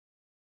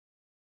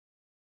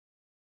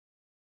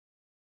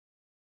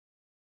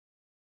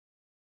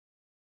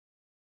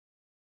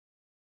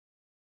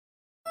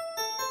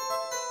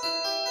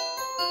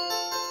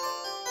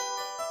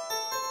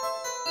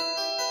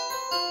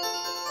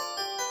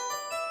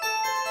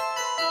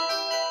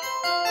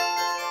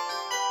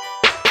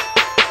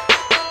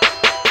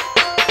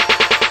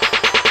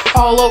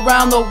All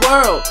around the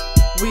world,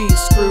 we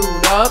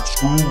screwed up.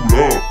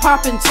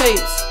 Popping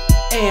tapes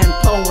and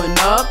pulling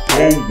up.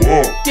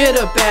 Get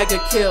a bag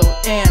of kill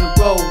and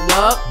roll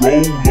up.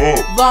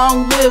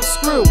 Long live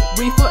screw,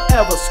 we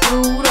forever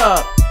screwed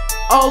up.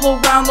 All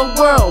around the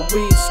world,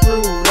 we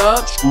screwed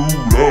up.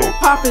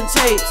 Popping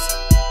tapes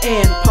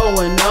and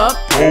pulling up.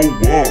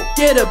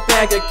 Get a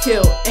bag of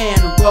kill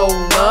and roll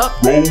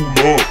up.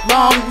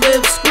 Long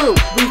live screw,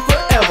 we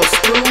forever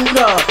screwed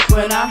up.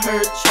 When I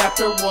heard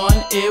chapter 1,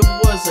 it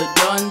was a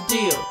done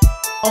deal.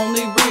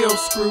 Only real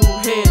screw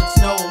heads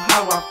know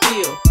how I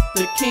feel.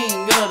 The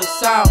king of the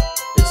South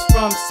is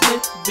from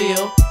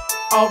Smithville.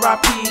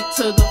 R.I.P.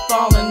 to the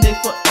fallen, they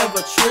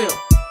forever trill.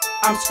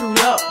 I'm screwed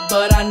up,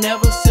 but I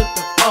never sip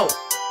the folk.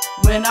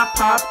 When I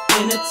pop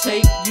in a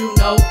tape, you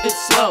know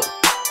it's slow.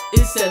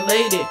 It's that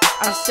lady,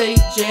 I stay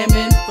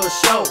jamming for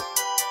show.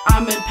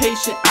 I'm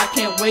impatient, I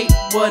can't wait,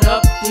 what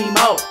up,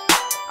 Demo?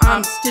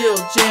 I'm still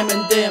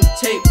jamming them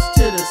tapes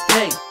to this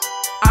day.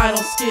 I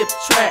don't skip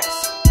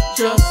tracks,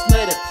 just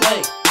let it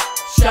play.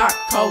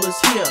 Shotcall is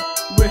here,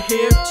 we're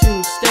here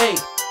to stay.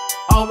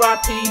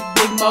 R.I.P.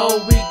 Big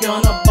Mo, we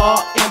gonna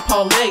ball and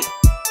parlay.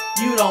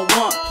 You don't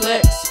want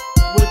Plex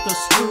with a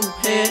screw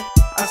head.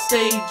 I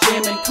stay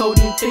jamming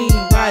Codeine Fiend,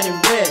 riding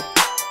red.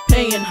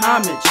 Paying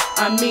homage,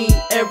 I mean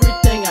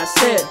everything I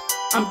said.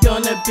 I'm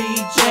gonna be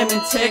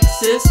jamming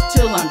Texas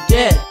till I'm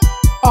dead.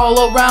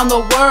 All around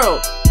the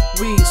world,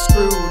 we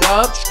screwed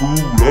up.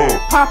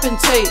 Popping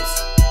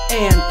tapes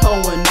and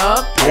pulling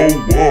up.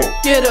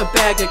 Get a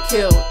bag of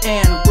kill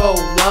and roll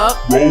up.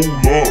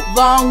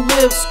 Long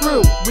live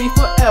screw, we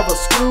forever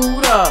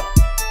screwed up.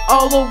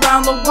 All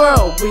around the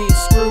world, we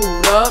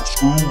screwed up.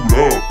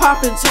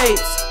 Popping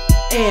tapes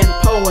and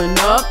pulling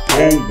up.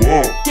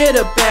 Get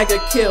a bag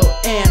of kill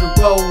and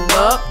roll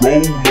up.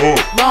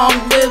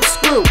 Long live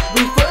screw,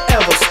 we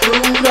forever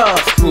screwed up.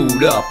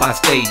 Screwed up, I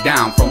stay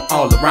down from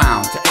all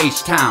around to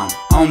H-Town.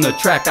 On the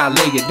track I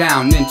lay it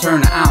down, then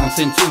turn an ounce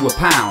into a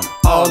pound.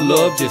 All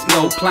love, just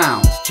no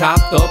clowns.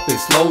 Chopped up and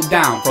slowed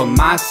down. From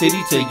my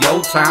city to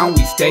your town,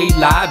 we stay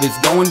live, it's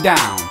going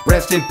down.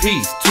 Rest in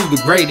peace to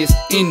the greatest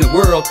in the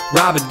world,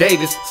 Robert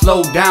Davis.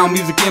 Slow down,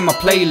 music in my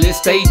playlist,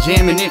 stay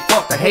jamming it,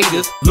 fuck the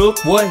haters.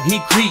 Look what he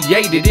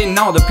created and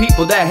all the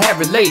people that have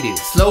related.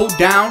 Slow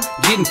down,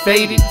 getting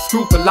faded,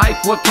 screw for life,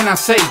 what can I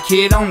say,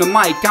 kid? On the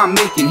mic, I'm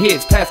making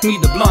hits, pass me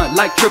the blunt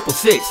like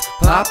 666.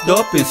 Popped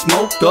up and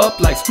smoked up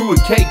like Screw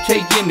and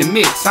KK in the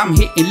mix. I'm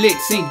hitting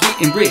licks and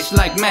getting rich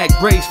like Mac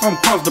Grace from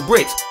Crumbs to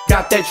Bricks.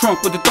 Got that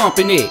trunk with the thump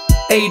in it,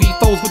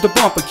 84s with the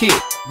bumper kit.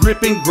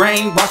 Gripping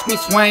grain, watch me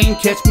swing,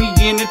 catch me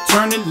in the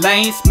turning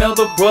lane. Smell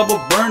the rubber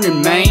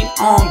burning, man.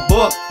 On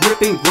buck,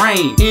 gripping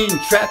grain. In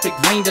traffic,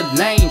 lane to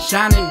lane,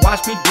 shining,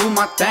 watch me do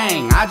my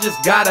thing. I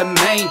just gotta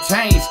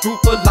maintain, screw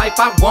for life,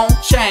 I won't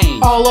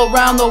change. All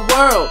around the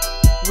world,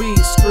 we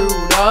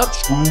screwed up.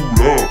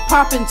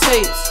 Popping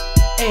tapes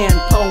and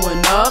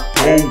pulling up.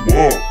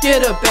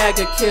 Get a bag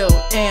of kill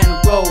and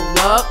roll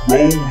up.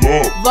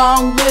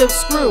 Long live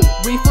screw,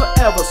 we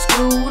forever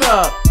screwed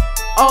up.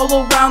 All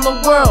around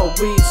the world,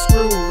 we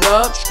screwed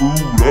up.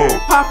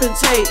 Popping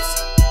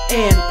tapes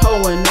and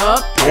pulling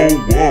up.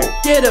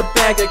 Get a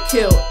bag of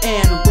kill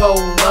and roll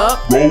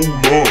up.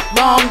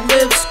 Long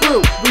live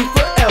screw, we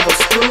forever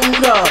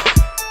screwed up.